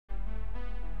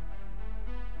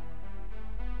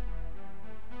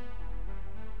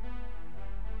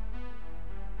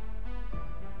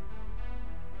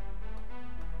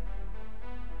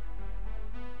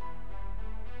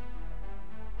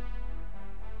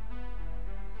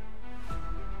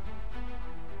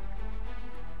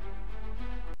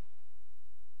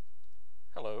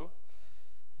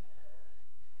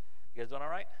You guys doing all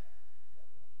right?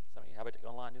 Some of you, how about you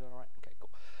online? You doing all right? Okay, cool.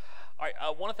 All right,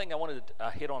 one thing I wanted to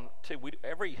hit on too.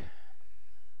 Every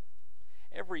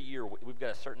year we've got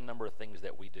a certain number of things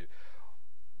that we do.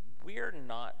 We're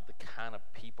not the kind of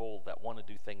people that want to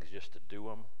do things just to do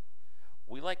them.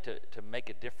 We like to make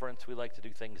a difference. We like to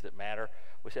do things that matter.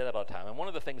 We say that all the time. And one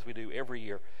of the things we do every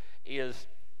year is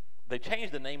they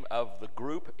changed the name of the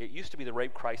group. It used to be the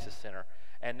Rape Crisis Center,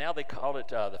 and now they called it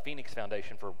the Phoenix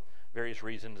Foundation for various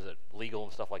reasons, legal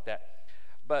and stuff like that.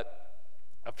 But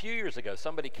a few years ago,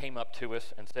 somebody came up to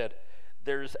us and said,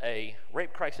 there's a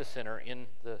Rape Crisis Center in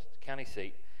the county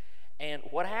seat, and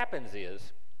what happens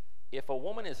is, if a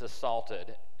woman is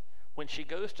assaulted, when she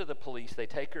goes to the police, they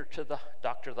take her to the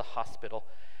doctor, the hospital,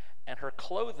 and her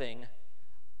clothing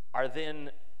are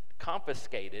then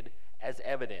confiscated as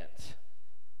evidence.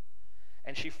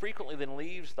 And she frequently then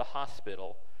leaves the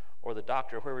hospital or the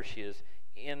doctor, wherever she is,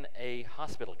 in a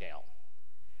hospital gown,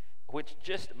 which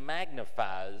just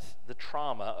magnifies the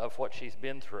trauma of what she's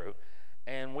been through.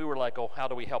 And we were like, oh, how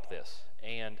do we help this?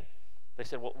 And they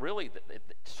said, well, really,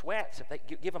 sweats, if they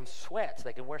give them sweats,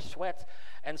 they can wear sweats.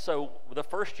 And so the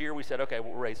first year we said, okay,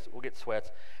 we'll get sweats.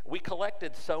 We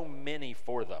collected so many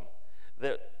for them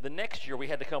that the next year we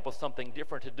had to come up with something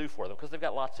different to do for them because they've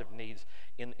got lots of needs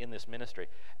in this ministry.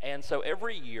 And so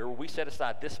every year we set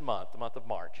aside this month, the month of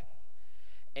March,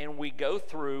 and we go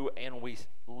through and we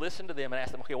listen to them and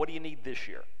ask them, okay, what do you need this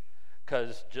year?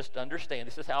 Because just understand,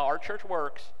 this is how our church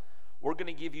works. We're going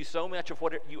to give you so much of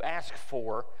what you ask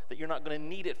for that you're not going to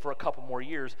need it for a couple more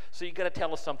years, so you got to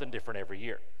tell us something different every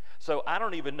year. So I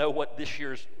don't even know what this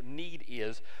year's need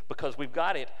is because we've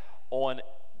got it on,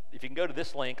 if you can go to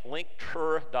this link,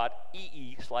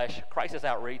 linktree.ee/crisis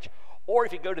outreach, or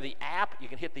if you go to the app, you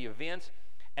can hit the events,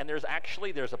 and there's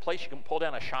a place you can pull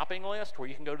down a shopping list where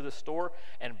you can go to the store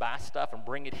and buy stuff and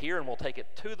bring it here, and we'll take it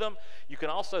to them. You can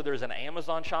also, there's an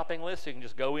Amazon shopping list, so you can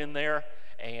just go in there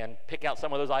and pick out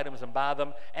some of those items and buy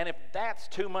them. And if that's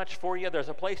too much for you, there's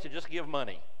a place to just give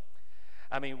money.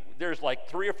 I mean, there's like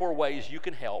 3 or 4 ways you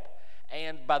can help.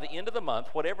 And by the end of the month,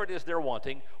 whatever it is they're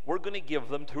wanting, we're going to give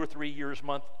them 2 or 3 years'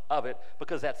 month of it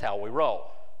because that's how we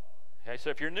roll. Okay,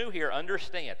 so if you're new here,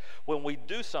 understand, when we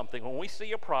do something, when we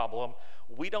see a problem,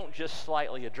 we don't just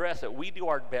slightly address it. We do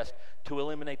our best to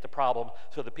eliminate the problem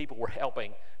so the people we're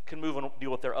helping can move and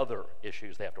deal with their other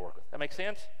issues they have to work with. That make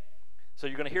sense? So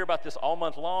you're going to hear about this all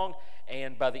month long,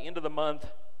 and by the end of the month,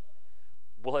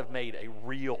 we'll have made a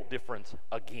real difference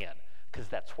again, because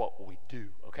that's what we do,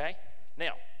 okay?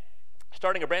 Now,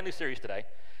 starting a brand new series today,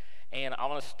 and I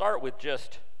want to start with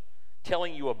just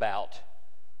telling you about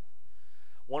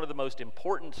one of the most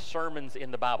important sermons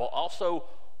in the Bible, also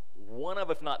one of,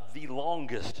 if not the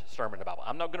longest sermon in the Bible.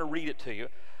 I'm not going to read it to you,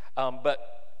 but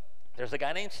there's a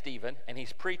guy named Stephen, and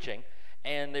he's preaching,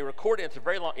 and they recorded it. It's a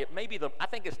very long, it may be I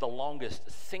think it's the longest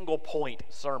single point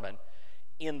sermon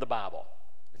in the Bible.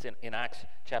 It's in Acts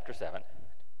chapter 7.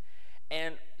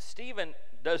 And Stephen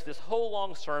does this whole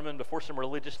long sermon before some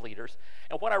religious leaders.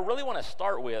 And what I really want to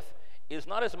start with is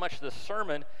not as much the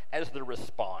sermon as the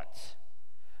response.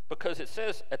 Because it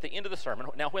says at the end of the sermon,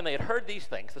 now when they had heard these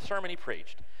things, the sermon he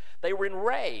preached, they were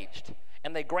enraged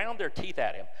and they ground their teeth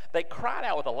at him. They cried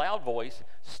out with a loud voice,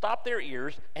 stopped their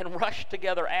ears, and rushed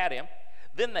together at him.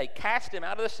 Then they cast him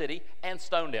out of the city and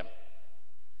stoned him.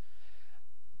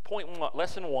 Point one,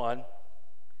 lesson one,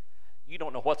 you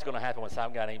don't know what's going to happen when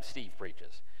some guy named Steve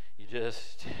preaches.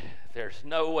 There's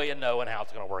no way of knowing how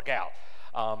it's going to work out.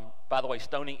 By the way,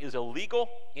 stoning is illegal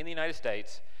in the United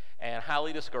States and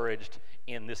highly discouraged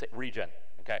in this region,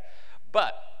 okay?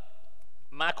 But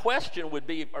my question would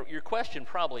be, or your question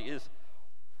probably is,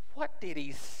 what did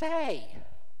he say?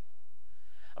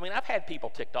 I mean, I've had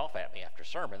people ticked off at me after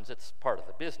sermons. It's part of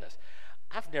the business.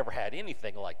 I've never had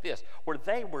anything like this, where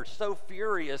they were so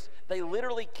furious, they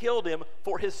literally killed him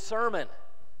for his sermon.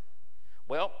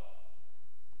 Well,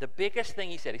 the biggest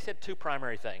thing he said 2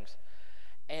 primary things.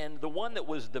 And the one that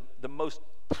was the most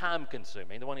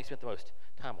time-consuming, the one he spent the most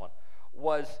time on,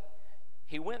 was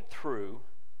he went through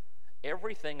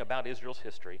everything about Israel's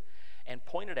history and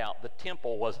pointed out the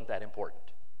temple wasn't that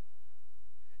important,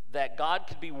 that God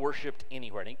could be worshipped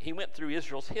anywhere. And he went through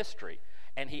Israel's history,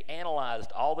 and he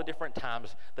analyzed all the different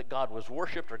times that God was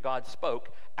worshipped or God spoke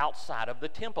outside of the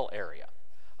temple area.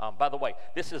 By the way,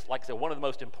 this is, like I said, one of the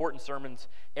most important sermons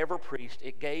ever preached.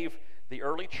 It gave the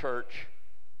early church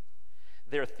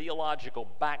their theological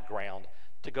background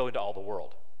to go into all the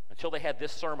world. Until they had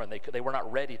this sermon, they were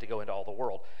not ready to go into all the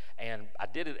world. And I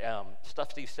did it,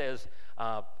 Stuff Steve Says,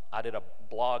 I did a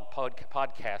blog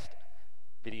podcast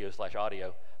video /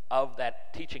 audio of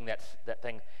that teaching, that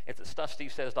thing. It's at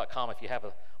stuffstevesays.com. If you have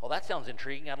well, that sounds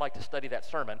intriguing. I'd like to study that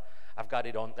sermon. I've got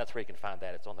it on, that's where you can find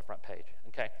that. It's on the front page,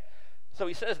 okay? So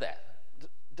he says that.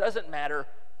 Doesn't matter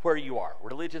where you are.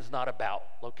 Religion's not about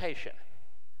location,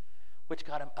 which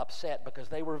got him upset because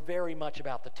they were very much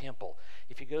about the temple.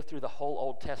 If you go through the whole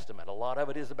Old Testament, a lot of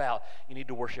it is about you need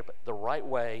to worship the right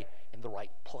way in the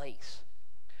right place.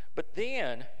 But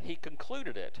then he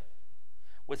concluded it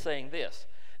with saying this: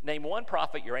 name one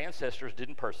prophet your ancestors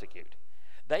didn't persecute.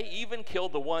 They even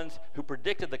killed the ones who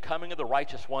predicted the coming of the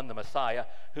righteous one, the Messiah,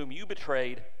 whom you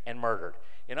betrayed and murdered.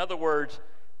 In other words,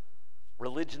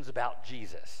 religion's about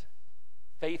Jesus.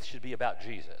 Faith should be about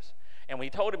Jesus. And when he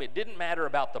told him it didn't matter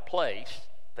about the place,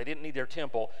 they didn't need their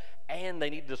temple, and they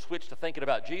needed to switch to thinking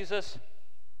about Jesus,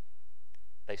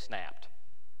 they snapped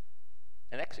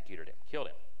and executed him, killed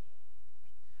him.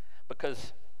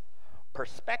 Because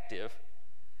perspective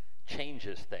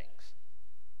changes things.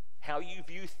 How you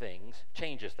view things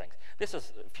changes things. This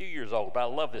is a few years old, but I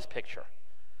love this picture.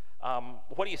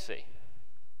 What do you see?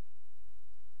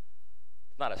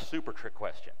 It's not a super trick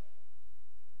question.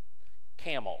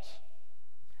 Camels.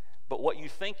 But what you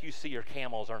think you see are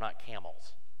camels are not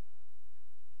camels.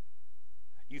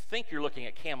 You think you're looking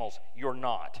at camels, you're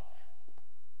not.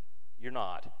 You're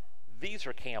not. These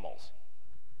are camels.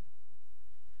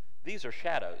 These are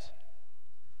shadows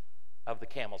of the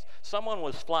camels. Someone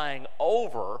was flying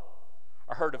over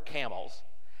a herd of camels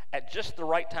at just the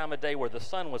right time of day where the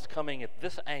sun was coming at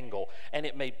this angle, and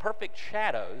it made perfect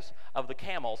shadows of the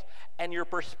camels, and your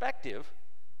perspective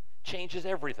changes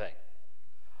everything.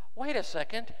 Wait a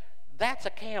second, that's a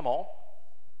camel.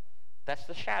 That's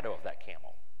the shadow of that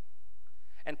camel.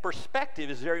 And perspective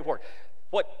is very important.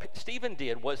 What Stephen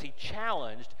did was he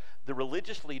challenged the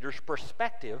religious leaders'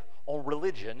 perspective on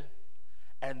religion,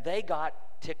 and they got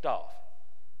ticked off.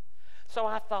 So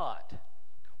I thought,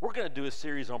 we're going to do a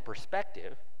series on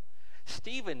perspective.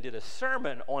 Stephen did a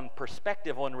sermon on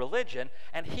perspective on religion,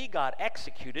 and he got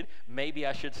executed. Maybe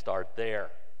I should start there.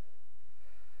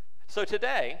 So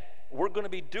today, we're going to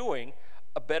be doing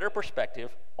a better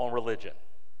perspective on religion.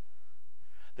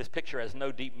 This picture has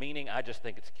no deep meaning. I just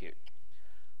think it's cute.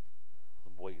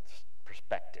 Boy, it's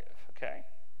perspective, okay?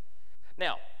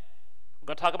 Now, I'm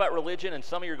going to talk about religion, and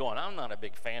some of you are going, I'm not a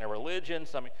big fan of religion.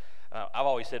 I've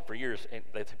always said for years, and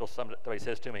somebody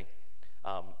says to me,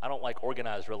 I don't like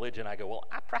organized religion. I go, well,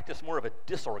 I practice more of a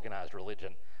disorganized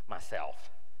religion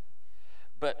myself.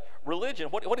 But religion,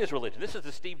 what is religion? This is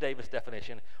the Steve Davis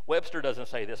definition. Webster doesn't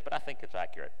say this, but I think it's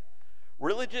accurate.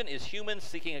 Religion is humans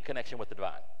seeking a connection with the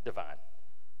divine.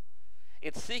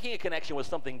 It's seeking a connection with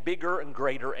something bigger and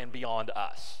greater and beyond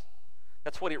us.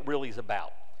 That's what it really is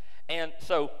about. And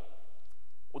so,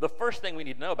 the first thing we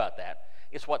need to know about that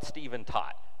is what Stephen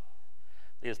taught,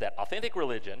 is that authentic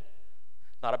religion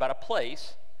is not about a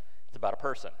place, it's about a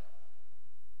person.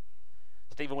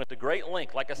 Stephen went to great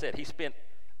length. Like I said, he spent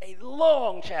a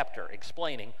long chapter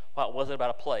explaining why it wasn't about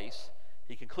a place.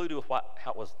 He concluded with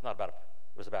how it was not about it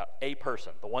was about a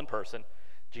person, the one person,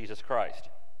 Jesus Christ.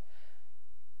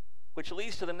 Which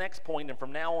leads to the next point, and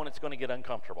from now on it's going to get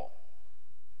uncomfortable.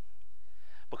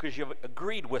 Because you've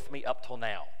agreed with me up till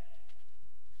now.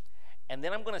 And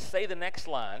then I'm going to say the next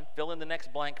line, fill in the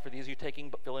next blank for these of you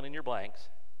taking, fill in your blanks.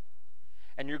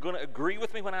 And you're going to agree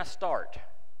with me when I start.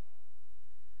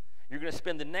 You're going to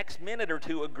spend the next minute or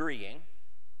two agreeing.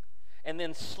 And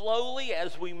then slowly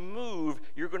as we move,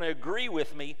 you're going to agree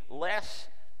with me less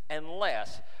and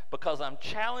less, because I'm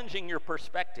challenging your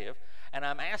perspective, and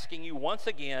I'm asking you once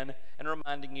again and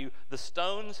reminding you the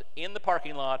stones in the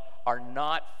parking lot are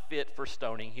not fit for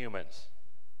stoning humans.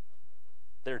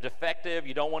 They're defective.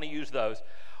 You don't want to use those.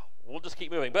 We'll just keep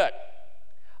moving. But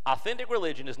authentic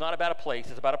religion is not about a place.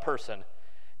 It's about a person,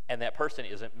 and that person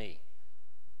isn't me.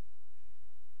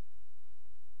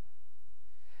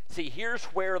 See, here's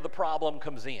where the problem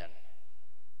comes in.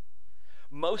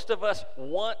 Most of us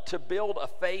want to build a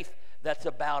faith that's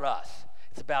about us.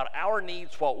 It's about our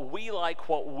needs, what we like,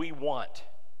 what we want.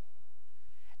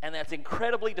 And that's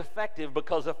incredibly defective,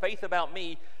 because a faith about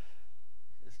me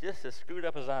is just as screwed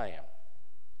up as I am.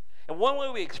 And one way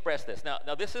we express this, now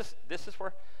this is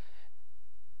where,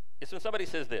 it's when somebody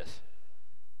says this: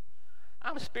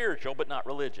 I'm spiritual but not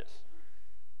religious.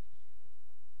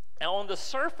 Now on the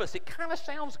surface, it kind of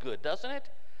sounds good, doesn't it?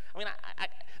 I mean,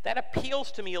 that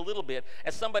appeals to me a little bit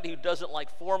as somebody who doesn't like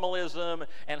formalism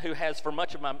and who has, for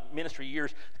much of my ministry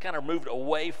years, kind of moved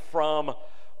away from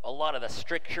a lot of the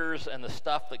strictures and the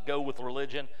stuff that go with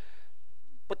religion.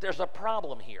 But there's a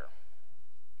problem here.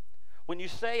 When you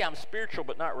say I'm spiritual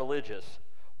but not religious,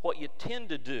 what you tend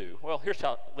to do, well, here's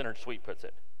how Leonard Sweet puts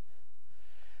it.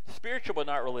 Spiritual but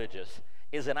not religious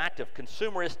is an act of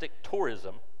consumeristic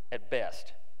tourism at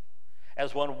best,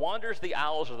 as one wanders the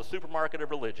aisles of the supermarket of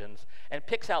religions and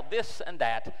picks out this and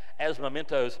that as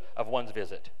mementos of one's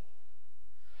visit.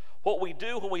 What we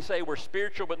do when we say we're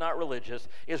spiritual but not religious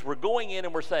is we're going in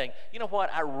and we're saying, you know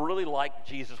what, I really liked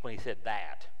Jesus when he said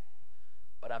that,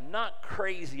 but I'm not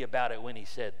crazy about it when he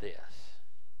said this.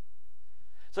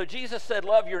 So Jesus said,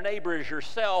 love your neighbor as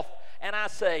yourself, and I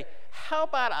say, how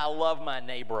about I love my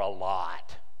neighbor a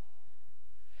lot?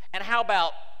 And how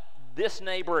about this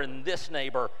neighbor and this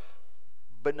neighbor,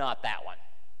 but not that one?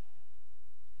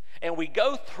 And we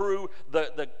go through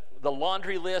the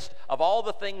laundry list of all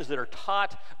the things that are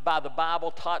taught by the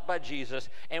Bible, taught by Jesus,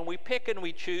 and we pick and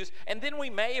we choose, and then we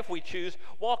may, if we choose,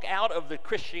 walk out of the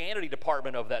Christianity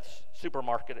department of that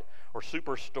supermarket or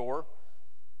superstore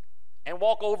and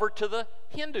walk over to the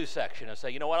Hindu section and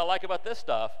say, you know what I like about this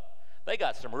stuff? They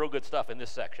got some real good stuff in this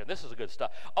section. This is a good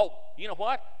stuff. Oh, you know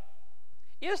what?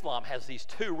 Islam has these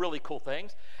two really cool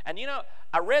things. And you know,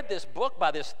 I read this book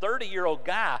by this 30-year-old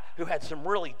guy who had some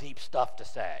really deep stuff to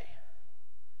say.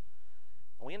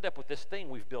 And we end up with this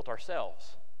thing we've built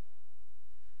ourselves.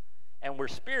 And we're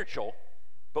spiritual,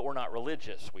 but we're not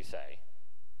religious, we say.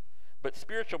 But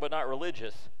spiritual but not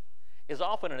religious is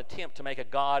often an attempt to make a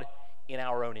God in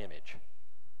our own image.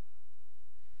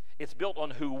 It's built on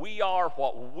who we are,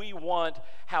 what we want,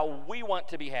 how we want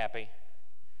to be happy.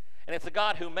 And it's a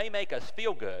God who may make us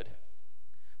feel good,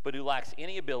 but who lacks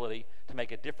any ability to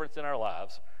make a difference in our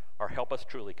lives or help us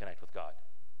truly connect with God.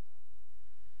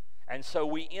 And so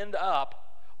we end up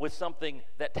with something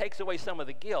that takes away some of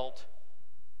the guilt,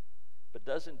 but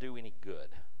doesn't do any good.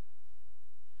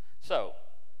 So,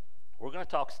 we're going to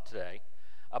talk today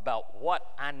about what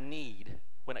I need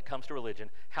when it comes to religion,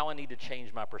 how I need to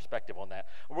change my perspective on that.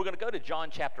 And we're going to go to John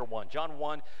chapter 1. John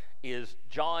 1 is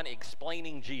John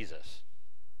explaining Jesus.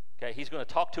 Okay, he's going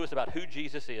to talk to us about who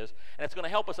Jesus is, and it's going to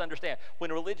help us understand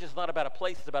when religion is not about a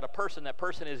place, it's about a person. That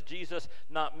person is Jesus,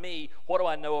 not me. What do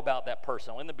I know about that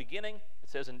person? Well, in the beginning, it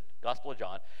says in Gospel of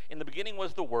John, in the beginning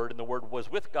was the Word, and the Word was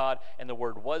with God, and the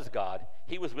Word was God.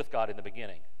 He was with God in the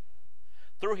beginning.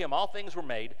 Through him all things were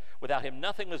made. Without him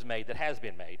nothing was made that has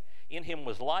been made. In him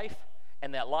was life,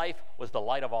 and that life was the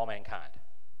light of all mankind.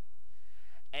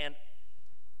 And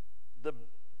the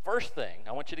first thing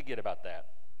I want you to get about that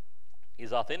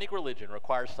is authentic religion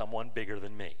requires someone bigger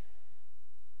than me.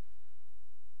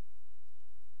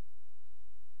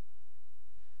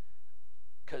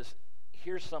 Because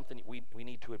here's something we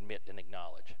need to admit and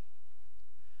acknowledge.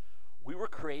 We were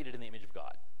created in the image of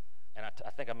God. And I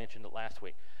think I mentioned it last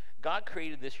week. God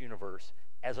created this universe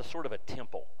as a sort of a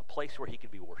temple, a place where he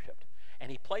could be worshiped.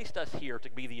 And he placed us here to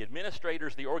be the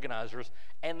administrators, the organizers,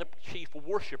 and the chief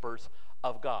worshipers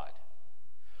of God.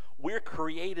 We're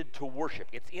created to worship.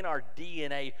 It's in our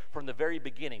DNA from the very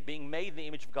beginning. Being made in the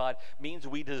image of God means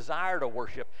we desire to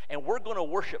worship, and we're going to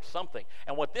worship something.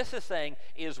 And what this is saying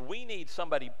is we need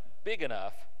somebody big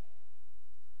enough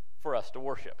for us to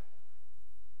worship.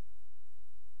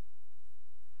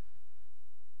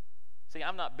 See,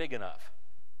 I'm not big enough.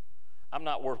 I'm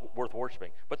not worth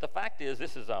worshiping. But the fact is,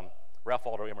 this is Ralph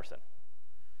Waldo Emerson.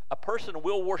 A person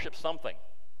will worship something.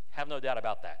 Have no doubt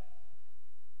about that.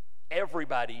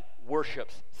 Everybody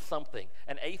worships something.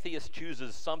 An atheist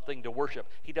chooses something to worship.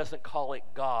 He doesn't call it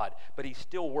God, but he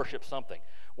still worships something.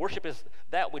 Worship is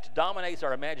that which dominates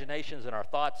our imaginations and our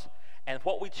thoughts, and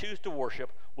what we choose to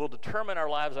worship will determine our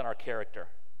lives and our character.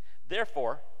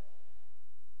 Therefore,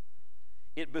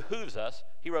 it behooves us.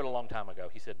 He wrote a long time ago,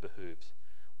 he said behooves.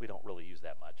 We don't really use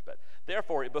that much, but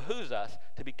therefore it behooves us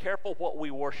to be careful what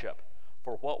we worship.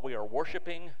 For what we are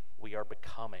worshiping, we are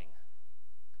becoming.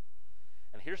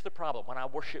 And here's the problem. When I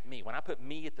worship me, when I put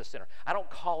me at the center, I don't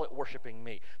call it worshiping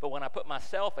me, but when I put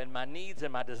myself and my needs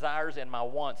and my desires and my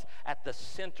wants at the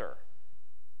center,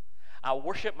 I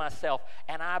worship myself,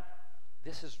 and I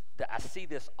see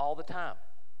this all the time.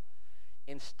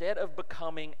 Instead of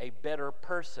becoming a better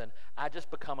person, I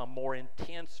just become a more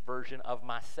intense version of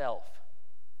myself.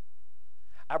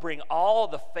 I bring all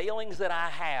the failings that I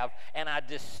have and I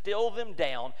distill them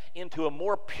down into a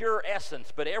more pure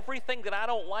essence. But everything that I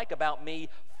don't like about me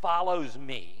follows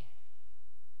me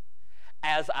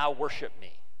as I worship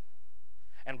me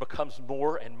and becomes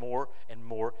more and more and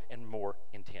more and more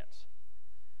intense.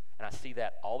 And I see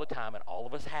that all the time, and all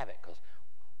of us have it because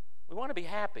we want to be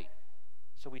happy.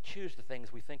 So we choose the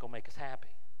things we think will make us happy.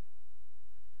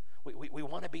 We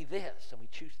want to be this, and we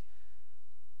choose.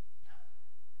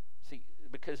 See,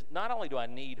 because not only do I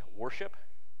need worship,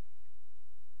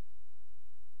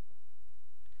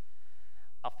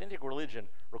 authentic religion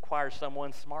requires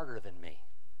someone smarter than me.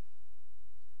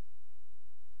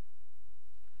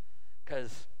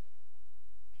 Because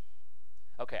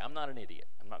Okay, I'm not an idiot.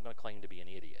 I'm not going to claim to be an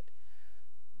idiot.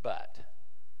 But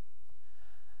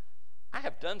I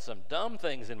have done some dumb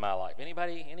things in my life.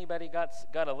 Anybody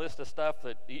got a list of stuff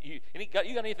that you got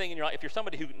anything in your life? If you're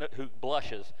somebody who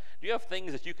blushes, do you have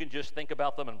things that you can just think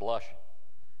about them and blush?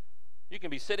 You can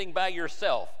be sitting by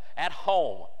yourself at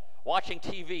home watching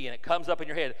TV and it comes up in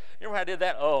your head. You remember how I did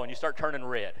that? Oh, and you start turning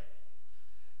red.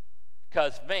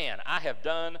 Because, man, I have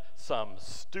done some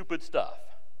stupid stuff.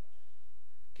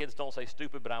 Kids don't say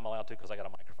stupid, but I'm allowed to because I got a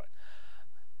microphone.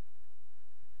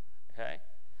 Okay?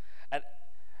 And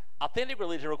authentic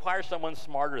religion requires someone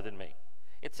smarter than me.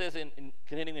 It says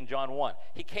continuing in John 1,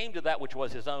 he came to that which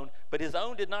was his own, but his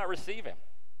own did not receive him.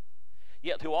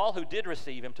 Yet to all who did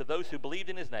receive him, to those who believed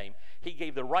in his name, he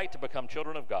gave the right to become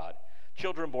children of God,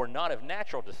 children born not of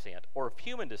natural descent or of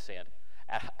human descent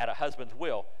at a husband's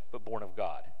will, but born of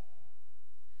God.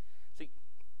 See,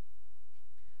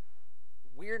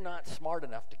 we're not smart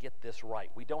enough to get this right.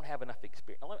 We don't have enough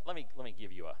experience. Let me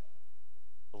give you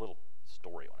a little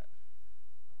story on it.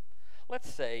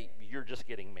 Let's say you're just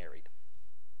getting married.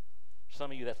 For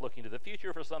some of you, that's looking to the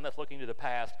future. For some, that's looking to the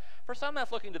past. For some,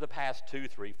 that's looking to the past 2,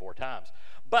 3, 4 times.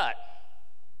 But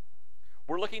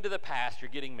we're looking to the past. You're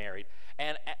getting married.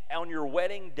 And on your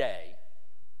wedding day,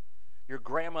 your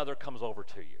grandmother comes over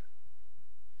to you.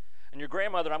 And your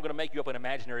grandmother, I'm going to make you up an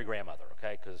imaginary grandmother,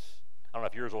 okay? Because I don't know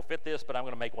if yours will fit this, but I'm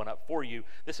going to make one up for you.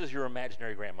 This is your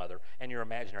imaginary grandmother and your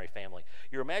imaginary family.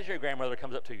 Your imaginary grandmother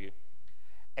comes up to you,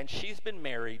 and she's been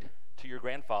married to your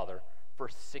grandfather for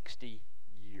 60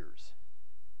 years.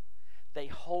 They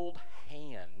hold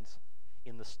hands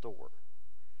in the store.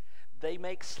 They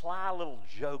make sly little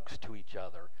jokes to each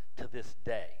other to this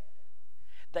day.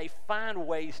 They find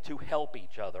ways to help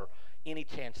each other any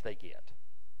chance they get.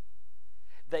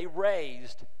 They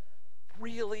raised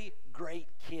really great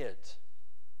kids.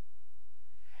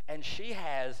 And she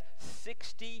has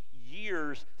 60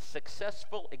 years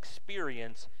successful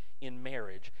experience in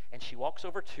marriage. And she walks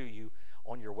over to you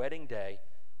on your wedding day,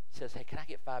 says, hey, can I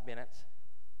get 5 minutes?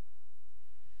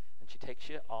 And she takes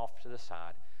you off to the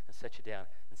side and sets you down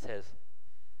and says,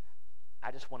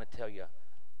 I just want to tell you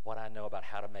what I know about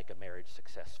how to make a marriage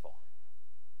successful.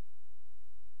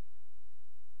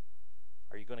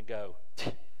 Are you going to go,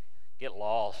 get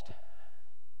lost?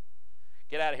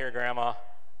 Get out of here, Grandma.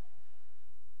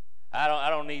 I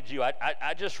don't need you.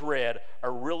 I just read a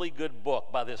really good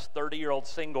book by this 30-year-old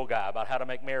single guy about how to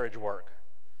make marriage work.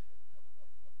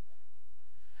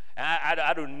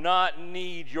 I do not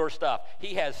need your stuff.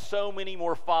 He has so many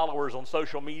more followers on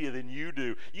social media than you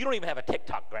do. You don't even have a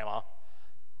TikTok, Grandma.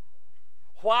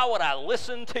 Why would I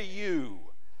listen to you?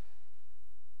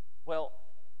 Well,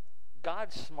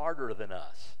 God's smarter than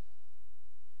us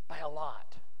by a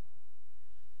lot.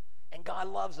 And God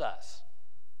loves us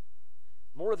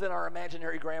more than our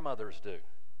imaginary grandmothers do.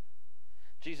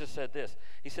 Jesus said this.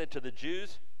 He said to the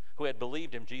Jews who had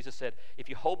believed him, Jesus said, if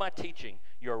you hold my teaching,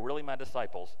 you are really my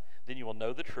disciples, then you will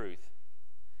know the truth,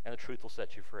 and the truth will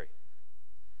set you free.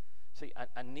 See,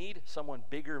 I need someone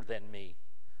bigger than me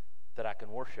that I can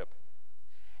worship,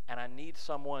 and I need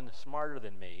someone smarter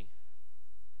than me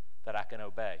that I can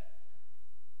obey.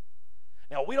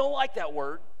 Now, we don't like that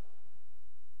word.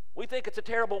 We think it's a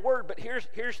terrible word, but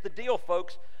here's the deal,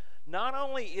 folks. Not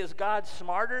only is God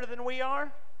smarter than we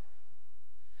are,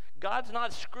 God's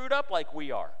not screwed up like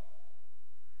we are.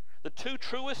 The two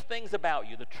truest things about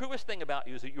you, the truest thing about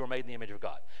you is that you are made in the image of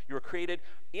God. You were created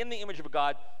in the image of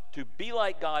God to be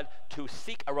like God, to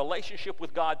seek a relationship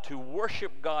with God, to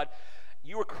worship God.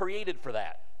 You were created for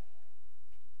that.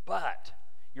 But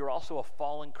you're also a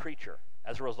fallen creature.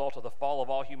 As a result of the fall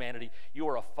of all humanity, you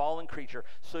are a fallen creature.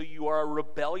 So you are a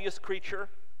rebellious creature.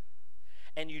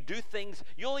 And you do things,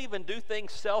 you'll even do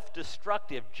things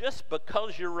self-destructive just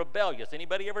because you're rebellious.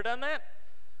 Anybody ever done that?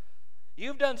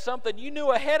 You've done something you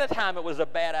knew ahead of time it was a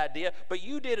bad idea, but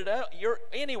you did it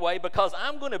anyway because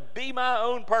I'm going to be my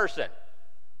own person.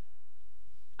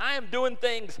 I am doing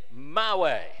things my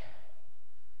way.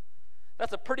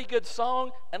 That's a pretty good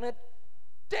song and a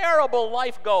terrible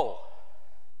life goal.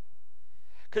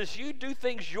 Because you do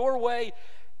things your way,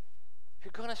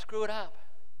 you're going to screw it up.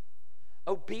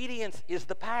 Obedience is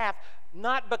the path,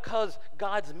 not because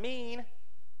God's mean,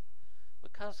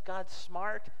 because God's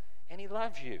smart and he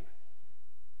loves you.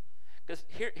 Because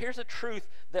here's a truth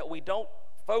that we don't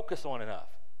focus on enough.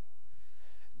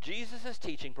 Jesus'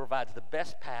 teaching provides the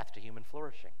best path to human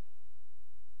flourishing.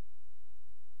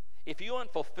 If you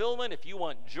want fulfillment, if you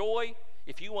want joy,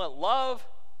 if you want love,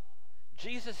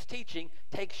 Jesus' teaching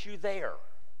takes you there.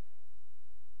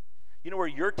 You know where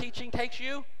your teaching takes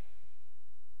you?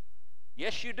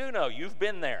 Yes, you do know. You've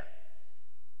been there.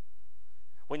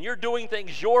 when you're doing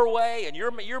things your way and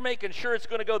you're making sure it's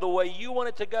going to go the way you want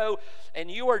it to go,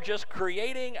 and you are just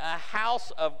creating a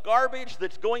house of garbage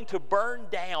that's going to burn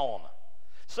down.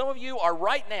 Some of you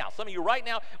right now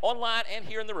online and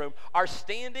here in the room, are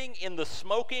standing in the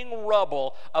smoking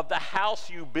rubble of the house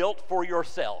you built for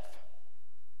yourself.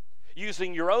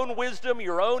 Using your own wisdom,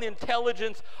 your own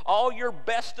intelligence, all your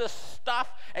bestest stuff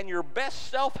and your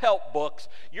best self-help books,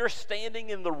 you're standing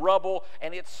in the rubble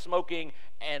and it's smoking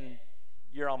and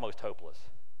you're almost hopeless,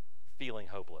 feeling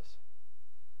hopeless.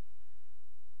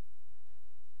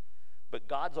 But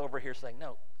God's over here saying,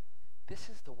 no, this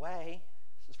is the way.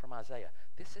 This is from Isaiah.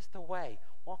 This is the way.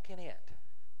 Walk in it.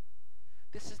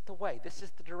 This is the way. This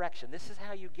is the direction. This is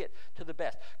how you get to the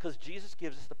best. Because Jesus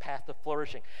gives us the path to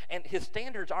flourishing. And his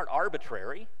standards aren't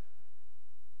arbitrary.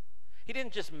 He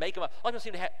didn't just make them up. A lot of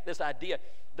people seem to have this idea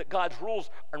that God's rules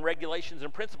and regulations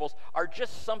and principles are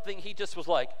just something he just was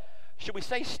like, should we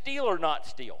say steal or not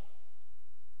steal?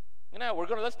 You know,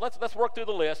 let's work through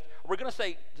the list. We're going to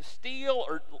say steal,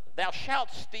 or thou shalt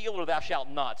steal, or thou shalt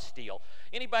not steal.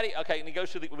 Anybody? Okay, and he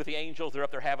goes with the angels. They're up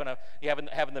there having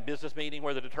the business meeting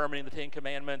where they're determining the 10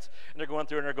 Commandments, and they're going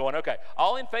through and they're going, okay,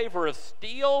 all in favor of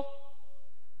steal?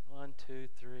 1, 2,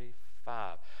 3,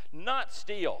 5. Not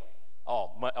steal.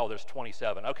 Oh, there's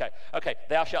 27. Okay,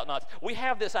 thou shalt not. We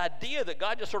have this idea that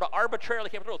God just sort of arbitrarily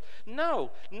came up with rules.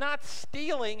 No, not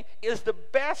stealing is the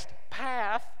best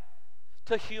path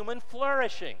to human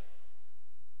flourishing.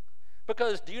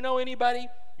 Because do you know anybody?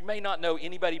 You may not know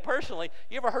anybody personally.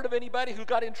 You ever heard of anybody who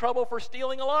got in trouble for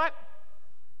stealing a lot?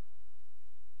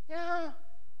 Yeah.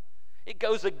 It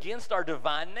goes against our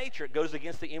divine nature. It goes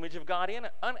against the image of God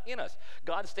in us.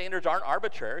 God's standards aren't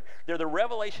arbitrary. They're the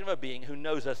revelation of a being who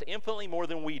knows us infinitely more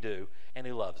than we do and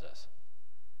who loves us.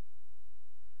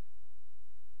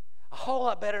 A whole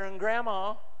lot better than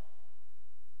Grandma.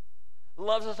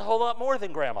 Loves us a whole lot more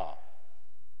than Grandma.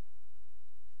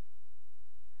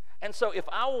 And so if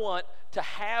I want to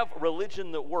have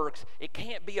religion that works, it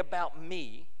can't be about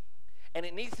me, and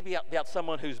it needs to be about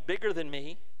someone who's bigger than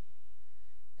me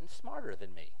and smarter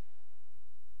than me.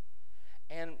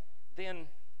 And then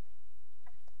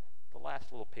the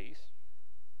last little piece.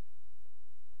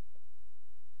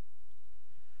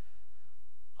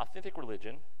 Authentic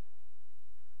religion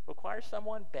requires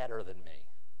someone better than me.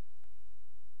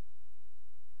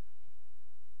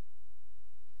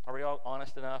 Are we all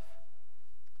honest enough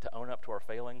to own up to our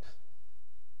failings?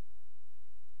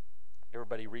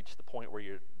 Everybody reach the point where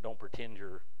you don't pretend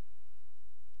you're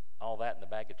all that in a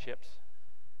bag of chips?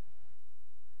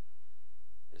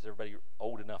 Is everybody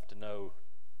old enough to know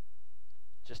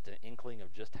just an inkling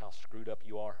of just how screwed up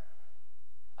you are?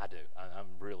 I do. I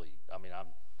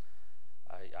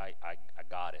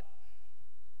got it.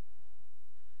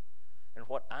 And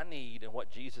what I need and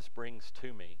what Jesus brings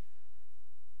to me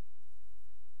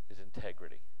is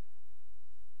integrity.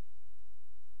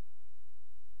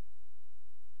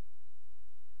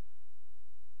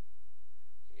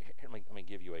 Let me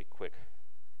give you a quick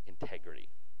integrity.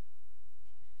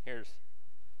 There's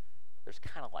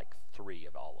kind of like 3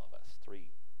 of all of us. 3.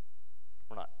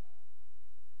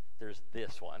 There's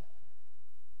this one.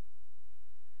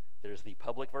 There's the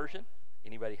public version.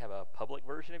 Anybody have a public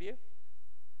version of you?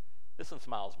 This one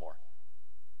smiles more.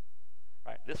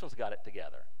 Right? This one's got it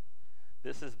together.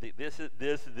 This is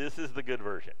the good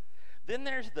version. Then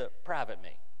there's the private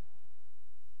me.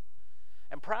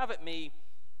 And private me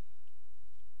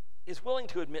is willing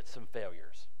to admit some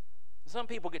failures. Some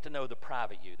people get to know the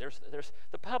private you. There's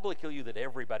the public you that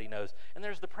everybody knows, and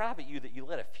there's the private you that you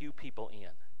let a few people in.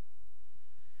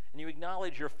 And you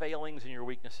acknowledge your failings and your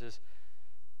weaknesses,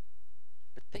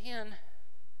 but then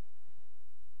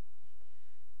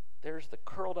there's the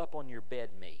curled up on your bed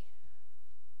me,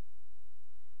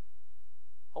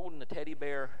 holding a teddy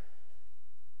bear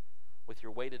with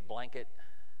your weighted blanket,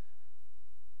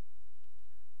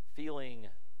 feeling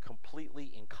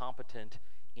completely incompetent,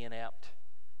 inept,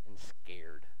 and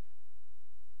scared.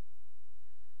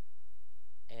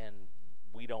 And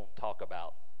we don't talk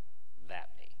about that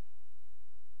me.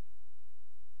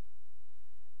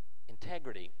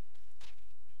 Integrity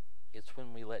is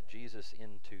when we let Jesus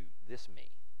into this me,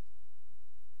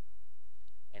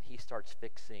 and he starts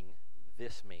fixing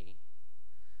this me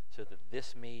so that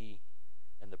this me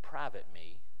and the private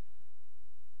me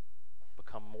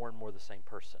become more and more the same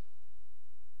person.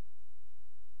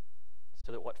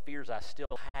 So that what fears I still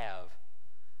have,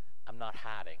 I'm not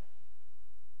hiding.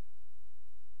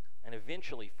 And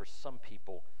eventually, for some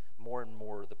people, more and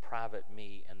more the private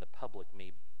me and the public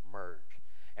me merge.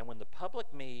 And when the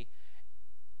public me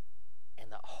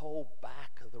and the whole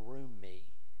back of the room me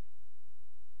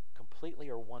completely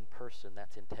are one person,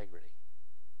 that's integrity.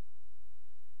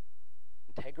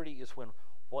 Integrity is when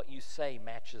what you say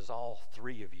matches all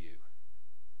three of you.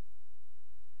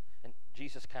 And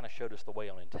Jesus kind of showed us the way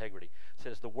on integrity. It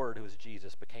says, the Word, who is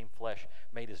Jesus, became flesh,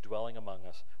 made his dwelling among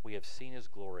us. We have seen his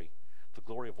glory, the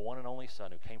glory of one and only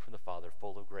Son who came from the Father,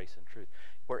 full of grace and truth.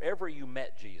 Wherever you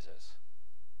met Jesus,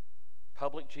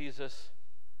 public Jesus,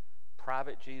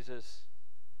 private Jesus,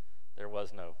 there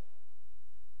was no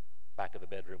back of the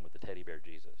bedroom with the teddy bear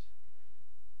Jesus.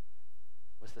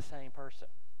 It was the same person.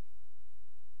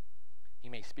 He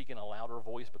may speak in a louder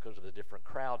voice because of the different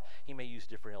crowd. He may use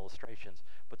different illustrations,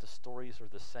 but the stories are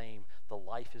the same. The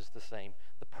life is the same.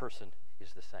 The person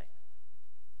is the same.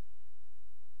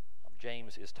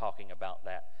 James is talking about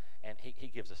that, and he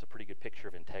gives us a pretty good picture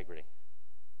of integrity.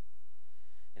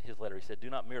 In his letter, he said,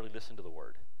 do not merely listen to the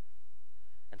word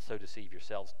and so deceive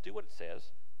yourselves. Do what it says.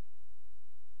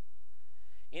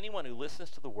 Anyone who listens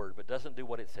to the word but doesn't do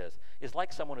what it says is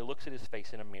like someone who looks at his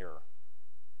face in a mirror,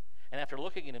 and after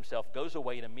looking at himself goes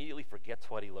away and immediately forgets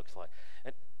what he looks like.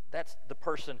 And that's the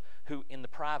person who in the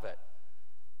private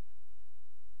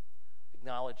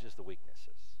acknowledges the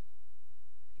weaknesses,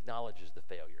 acknowledges the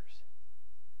failures,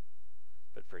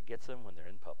 but forgets them when they're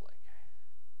in public,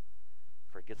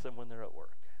 forgets them when they're at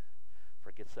work,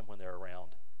 forgets them when they're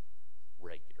around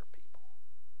regular people.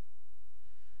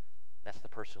 That's the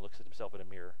person who looks at himself in a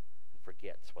mirror and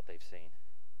forgets what they've seen.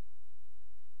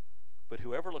 But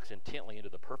whoever looks intently into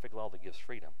the perfect law that gives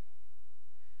freedom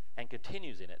and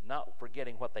continues in it, not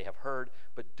forgetting what they have heard,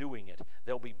 but doing it,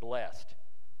 they'll be blessed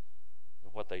in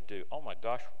what they do. Oh my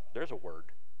gosh, there's a word.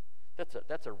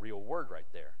 That's a real word right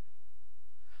there.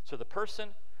 So the person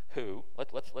who,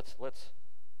 let's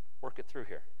work it through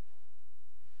here.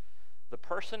 The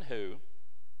person who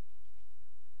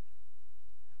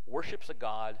worships a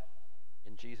God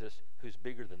in Jesus who's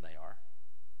bigger than they are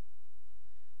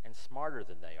and smarter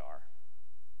than they are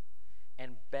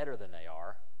and better than they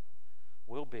are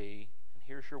will be, and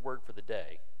here's your word for the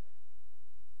day,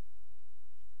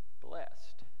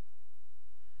 blessed.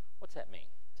 What's that mean?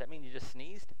 Does that mean you just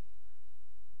sneezed?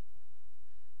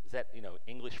 Is that,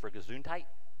 English for gesundheit?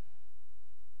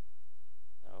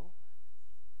 No.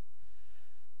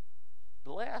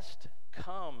 Blessed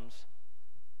comes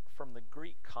from the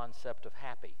Greek concept of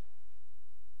happy.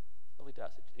 It really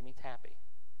does. It means happy.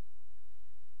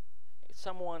 It's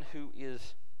someone who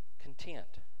is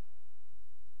content.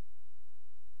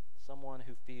 Someone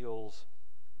who feels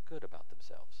good about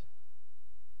themselves.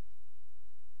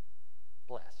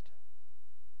 Blessed.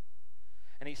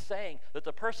 And he's saying that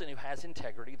the person who has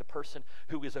integrity, the person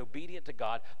who is obedient to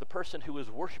God, the person who is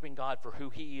worshiping God for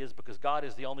who he is because God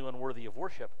is the only one worthy of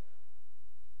worship,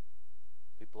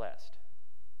 will be blessed.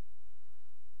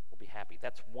 Will be happy.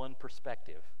 That's one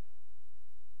perspective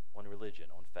on religion,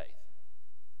 on faith.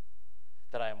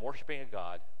 That I am worshiping a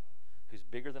God who's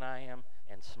bigger than I am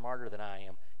and smarter than I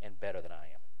am and better than I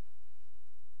am.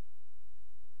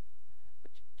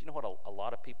 But do you know what a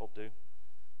lot of people do?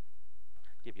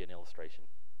 I'll give you an illustration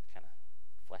to kind of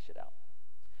flesh it out.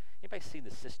 Anybody seen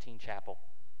the Sistine Chapel?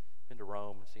 Been to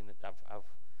Rome? Seen that? I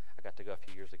got to go a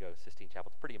few years ago. Sistine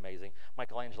Chapel. It's pretty amazing.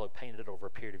 Michelangelo painted it over a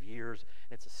period of years,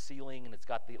 and it's a ceiling, and it's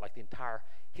got the entire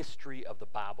history of the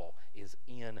Bible is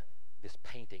in this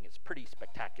painting. It's pretty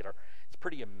spectacular. It's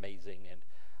pretty amazing, and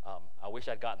I wish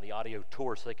I'd gotten the audio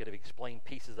tour so they could have explained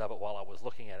pieces of it while I was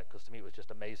looking at it, because to me it was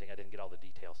just amazing. I didn't get all the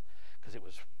details because it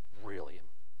was really,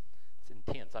 it's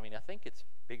intense. I mean, I think it's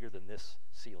bigger than this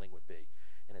ceiling would be,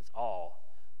 and it's all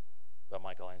about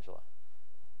Michelangelo.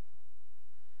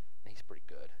 And he's pretty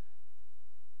good.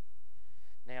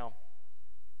 Now,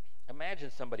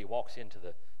 imagine somebody walks into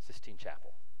the Sistine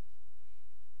Chapel,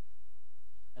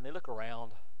 and they look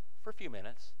around for a few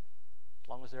minutes, as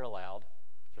long as they're allowed.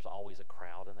 There's always a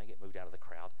crowd, and they get moved out of the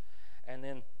crowd. And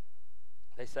then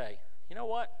they say, you know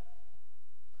what?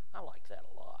 I like that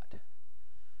a lot.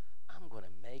 I'm going to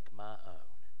make my own.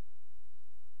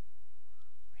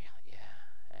 Really?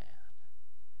 Yeah.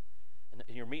 And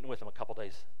you're meeting with them a couple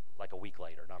days, like a week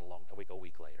later, not a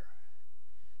week later.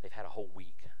 They've had a whole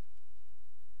week.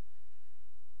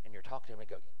 And you're talking to them and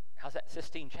go, how's that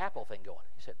Sistine Chapel thing going?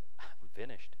 He said, I'm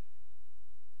finished.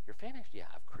 You're finished? Yeah,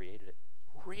 I've created it.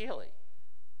 Really?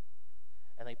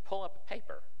 And they pull up a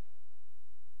paper.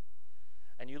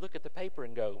 And you look at the paper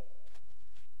and go,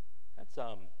 that's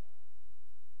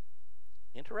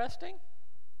interesting.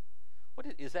 What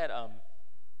is that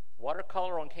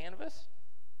watercolor on canvas?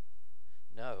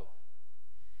 No.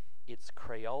 It's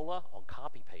Crayola on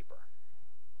copy paper.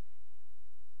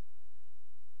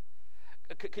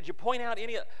 Could you point out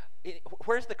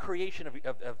where's the creation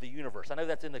of the universe? I know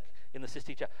that's in the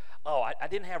Sistine Chapel. Oh, I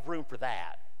didn't have room for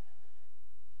that.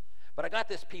 But I got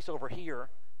this piece over here,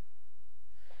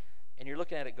 and you're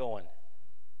looking at it going,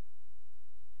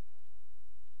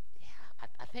 yeah,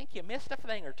 I think you missed a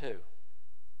thing or two.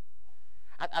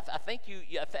 I think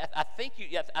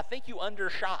you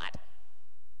undershot.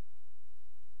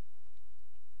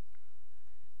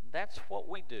 That's what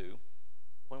we do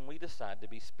when we decide to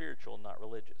be spiritual, not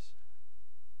religious.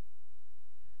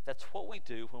 That's what we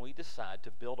do when we decide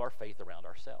to build our faith around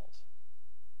ourselves.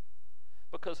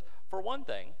 Because, for one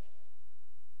thing,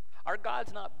 our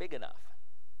God's not big enough.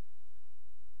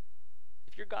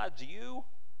 If your God's you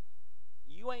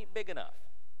ain't big enough.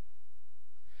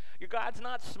 Your God's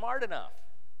not smart enough.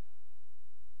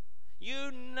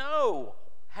 You know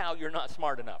how you're not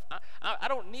smart enough. I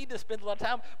don't need to spend a lot of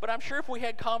time, but I'm sure if we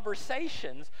had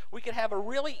conversations, we could have a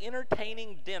really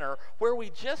entertaining dinner where we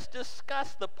just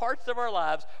discuss the parts of our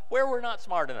lives where we're not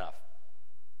smart enough.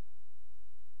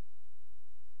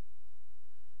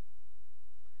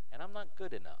 And I'm not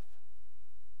good enough.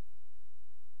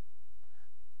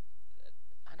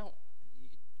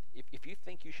 If you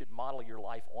think you should model your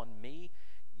life on me,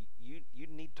 you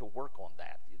need to work on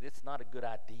that. It's not a good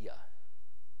idea.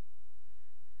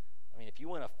 I mean, if you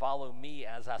want to follow me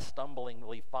as I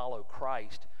stumblingly follow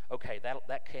Christ, okay,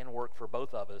 that can work for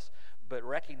both of us, but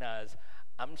recognize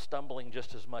I'm stumbling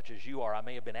just as much as you are. I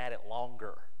may have been at it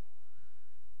longer,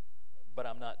 but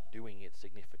I'm not doing it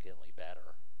significantly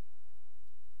better.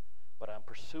 But I'm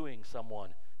pursuing someone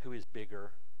who is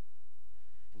bigger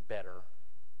and better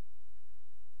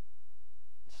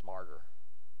and smarter.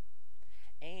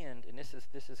 And this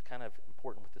is kind of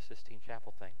important with the Sistine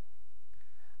Chapel thing,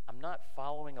 I'm not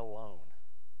following alone.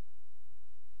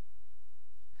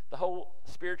 The whole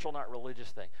spiritual, not religious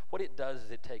thing, what it does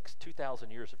is it takes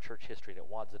 2,000 years of church history and it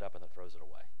wads it up and then throws it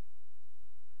away.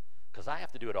 Because I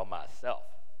have to do it on myself.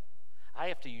 I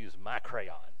have to use my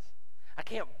crayons. I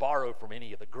can't borrow from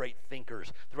any of the great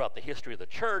thinkers throughout the history of the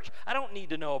church. I don't need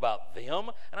to know about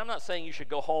them. And I'm not saying you should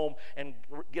go home and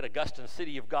get Augustine's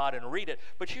City of God and read it,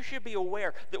 but you should be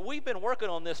aware that we've been working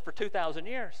on this for 2,000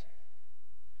 years.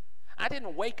 I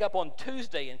didn't wake up on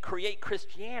Tuesday and create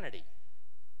Christianity.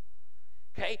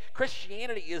 Okay?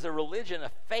 Christianity is a religion,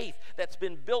 a faith that's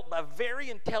been built by very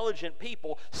intelligent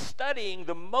people studying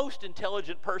the most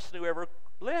intelligent person who ever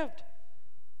lived.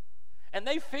 And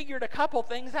they figured a couple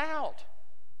things out.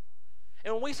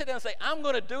 And when we sit down and say, I'm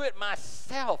going to do it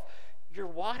myself, you're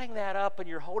wadding that up and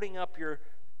you're holding up your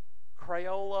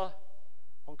Crayola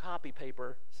on copy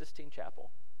paper, Sistine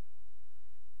Chapel,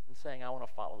 and saying, I want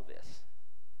to follow this.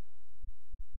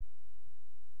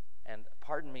 And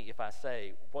pardon me if I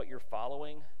say, what you're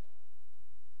following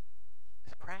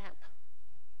is crap.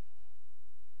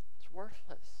 It's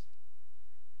worthless.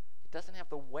 It doesn't have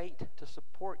the weight to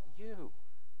support you,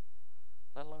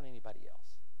 let alone anybody else.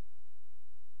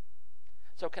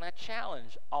 So can I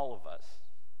challenge all of us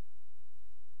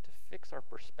to fix our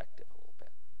perspective a little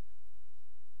bit?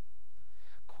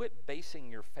 Quit basing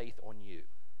your faith on you.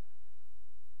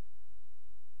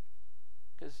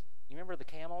 Because you remember the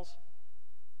camels?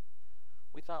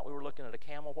 We thought we were looking at a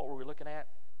camel. What were we looking at?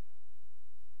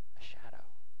 A shadow.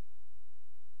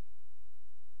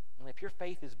 And if your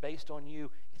faith is based on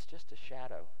you, it's just a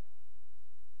shadow.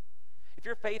 If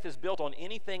your faith is built on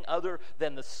anything other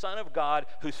than the Son of God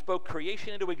who spoke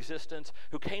creation into existence,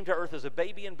 who came to earth as a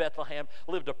baby in Bethlehem,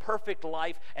 lived a perfect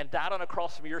life, and died on a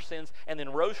cross for your sins, and then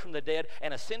rose from the dead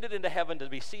and ascended into heaven to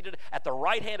be seated at the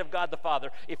right hand of God the Father,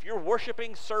 if you're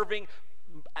worshiping, serving,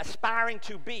 aspiring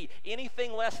to be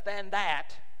anything less than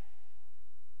that,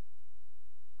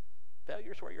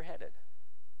 failure's where you're headed.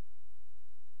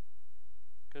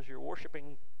 Because you're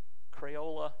worshiping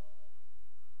Crayola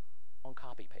on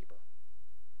copy paper.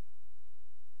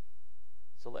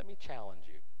 So let me challenge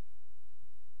you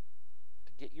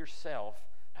to get yourself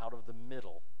out of the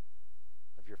middle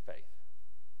of your faith.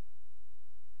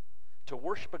 To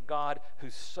worship a God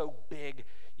who's so big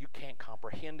you can't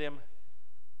comprehend him.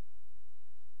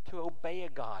 To obey a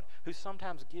God who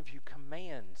sometimes gives you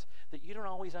commands that you don't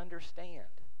always understand.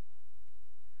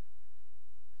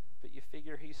 But you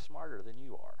figure he's smarter than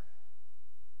you are.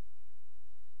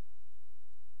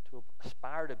 To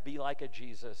aspire to be like a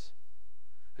Jesus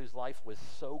whose life was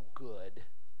so good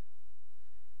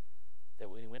that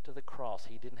when he went to the cross,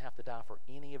 he didn't have to die for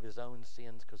any of his own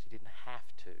sins because he didn't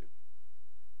have to.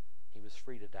 He was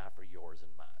free to die for yours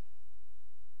and mine.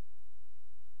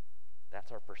 That's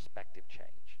our perspective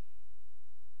change.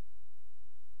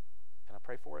 Can I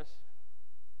pray for us?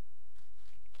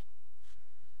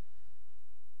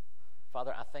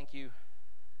 Father, I thank you.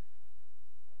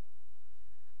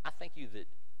 I thank you that,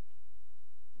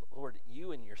 Lord,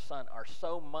 you and your Son are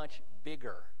so much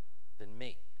bigger than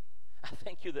me. I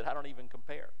thank you that I don't even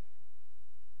compare.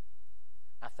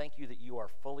 I thank you that you are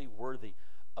fully worthy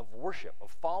of worship,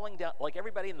 of falling down, like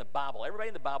everybody in the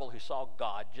Bible who saw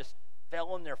God just fell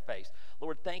on their face.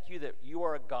 Lord, thank you that you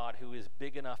are a God who is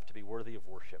big enough to be worthy of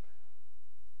worship.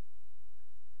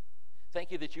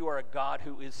 Thank you that you are a God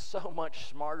who is so much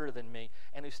smarter than me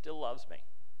and who still loves me.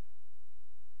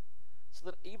 So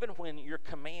that even when your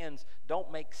commands don't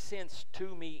make sense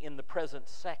to me in the present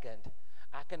second,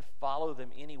 I can follow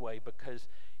them anyway because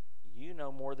you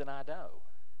know more than I know.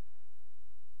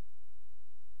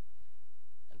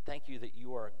 And thank you that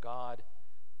you are a God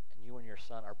and you and your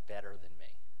Son are better than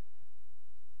me.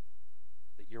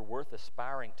 That you're worth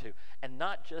aspiring to, and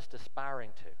not just aspiring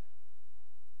to.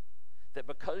 That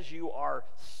because you are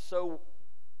so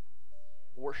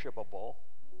worshipable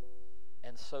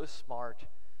and so smart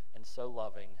and so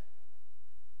loving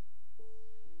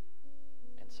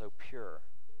and so pure,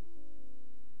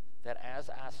 that as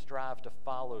I strive to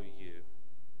follow you,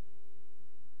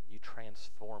 you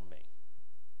transform me.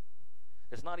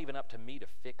 It's not even up to me to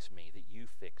fix me, that you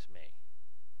fix me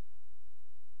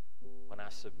when I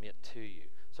submit to you.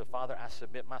 So, Father, I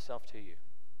submit myself to you.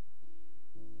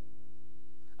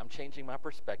 I'm changing my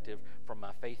perspective from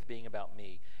my faith being about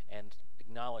me and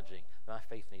acknowledging my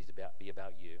faith needs to be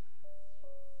about you.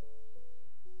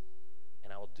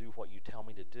 And I will do what you tell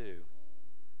me to do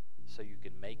so you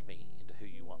can make me into who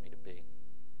you want me to be.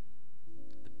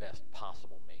 The best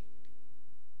possible me.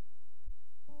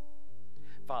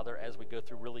 Father, as we go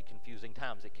through really confusing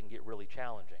times, it can get really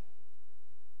challenging.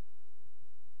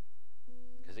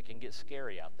 Because it can get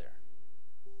scary out there.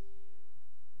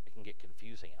 It can get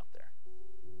confusing out there.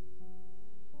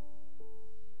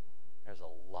 There's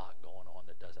a lot going on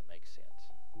that doesn't make sense.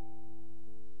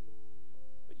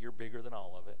 But you're bigger than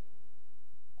all of it.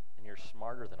 And you're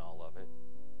smarter than all of it.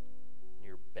 And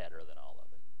you're better than all of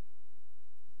it.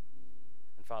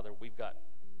 And Father, we've got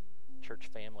church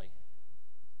family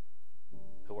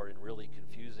who are in really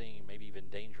confusing, maybe even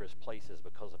dangerous places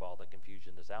because of all the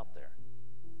confusion that's out there.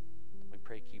 We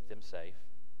pray keep them safe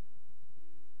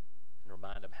and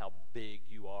remind them how big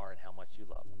you are and how much you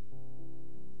love them.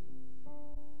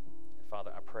 And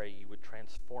Father, I pray you would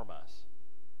transform us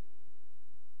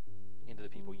into the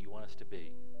people you want us to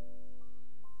be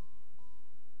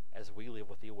as we live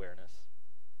with the awareness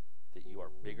that you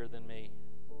are bigger than me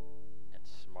and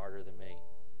smarter than me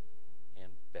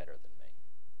and better than me.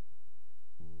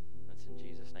 And it's in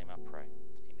Jesus' name I pray.